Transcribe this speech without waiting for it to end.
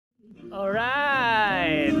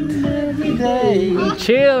Alright.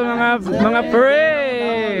 Chill mga pre.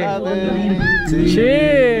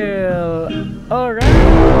 Chill. Alright.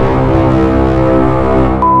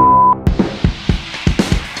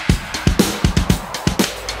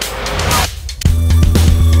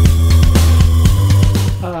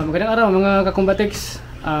 Magandang araw mga kakumbatiks.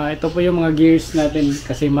 Ito po yung mga gears natin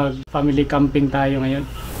kasi mag family camping tayo ngayon.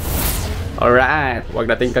 Alright, huwag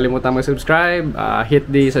natin kalimutan mag-subscribe, hit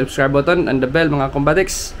the subscribe button and the bell mga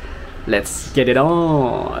kumbatiks. Let's get it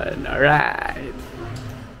on. Alright.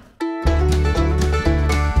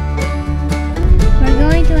 We're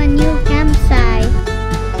going to a new campsite.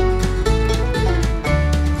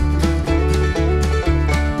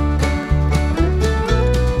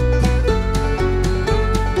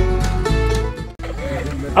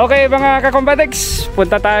 Okay mga kakumbatiks,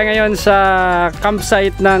 punta tayo ngayon sa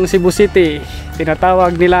campsite ng Cebu City.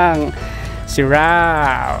 Tinatawag nilang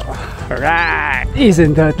Sirao. Alright,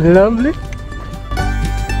 isn't that lovely?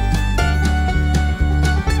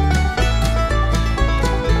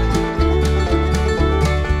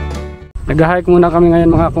 Nag-hike muna kami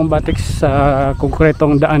ngayon mga kumbatiks sa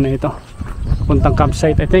konkretong daan na ito puntang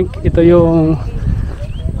campsite. I think ito yung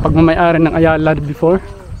pagmamayari ng Ayala before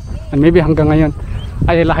and maybe hanggang ngayon.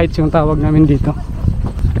 Ayala Heights yung tawag namin dito.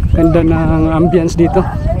 Ganda ng ambience dito.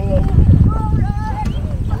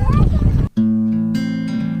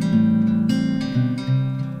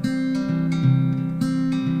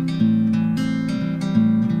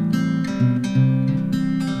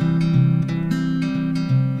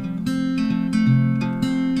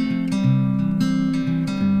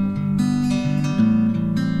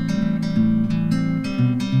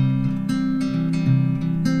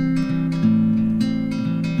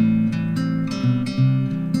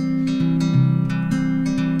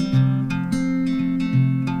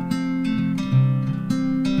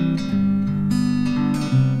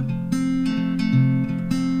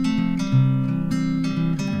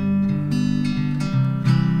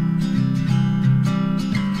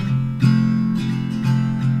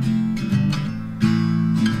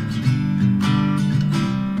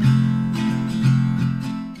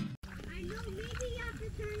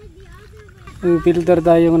 Filter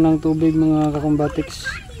tayo ng tubig mga kakumbatiks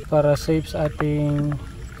para safe sa ating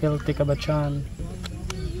healthy kabatyan.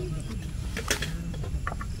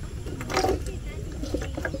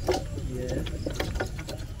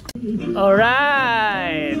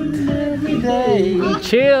 Alright,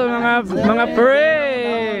 chill mga pre.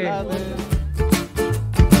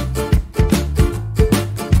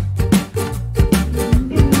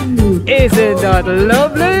 Isn't that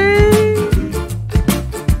lovely?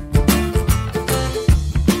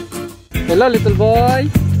 Hello, little boy.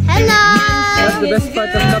 Hello. What's the best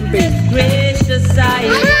part of camping? I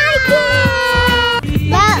like it.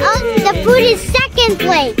 But the food is second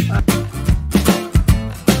place.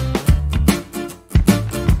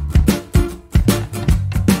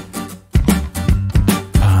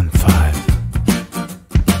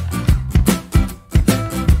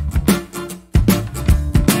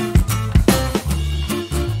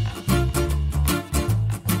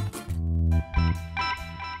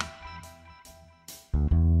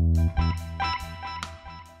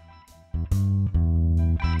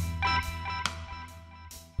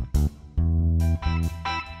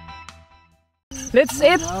 Let's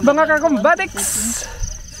eat mga kakumbatiks!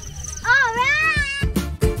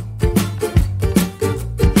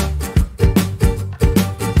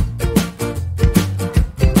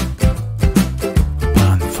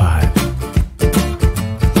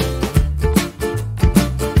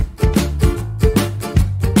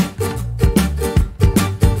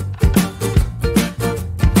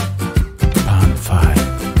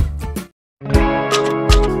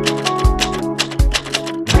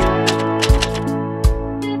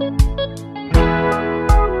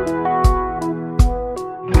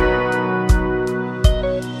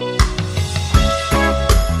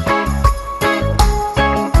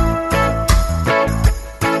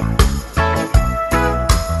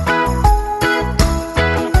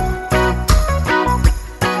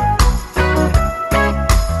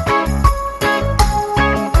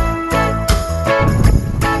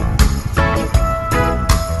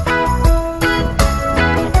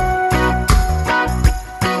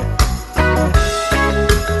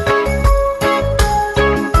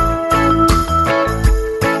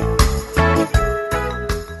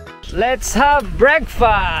 Let's have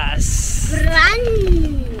breakfast!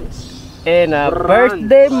 Brunch! In a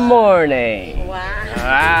birthday morning!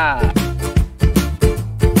 Wow!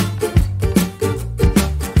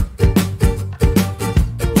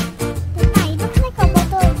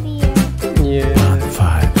 Yeah.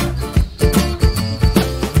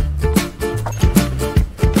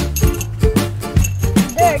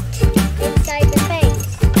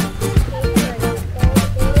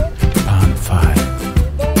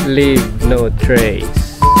 leave no trace.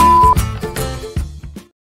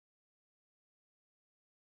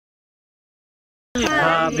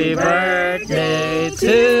 Happy birthday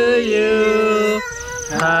to you.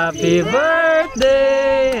 Happy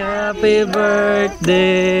birthday, happy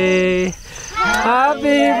birthday.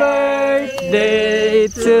 Happy birthday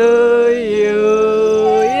to you.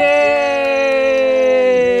 Yay!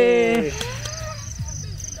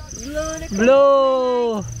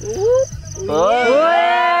 Blow.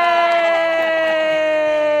 Yay!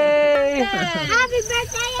 Happy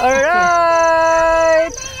birthday! Alright!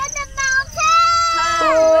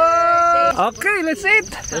 Okay, let's eat.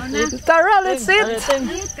 Tara, let's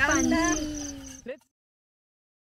eat.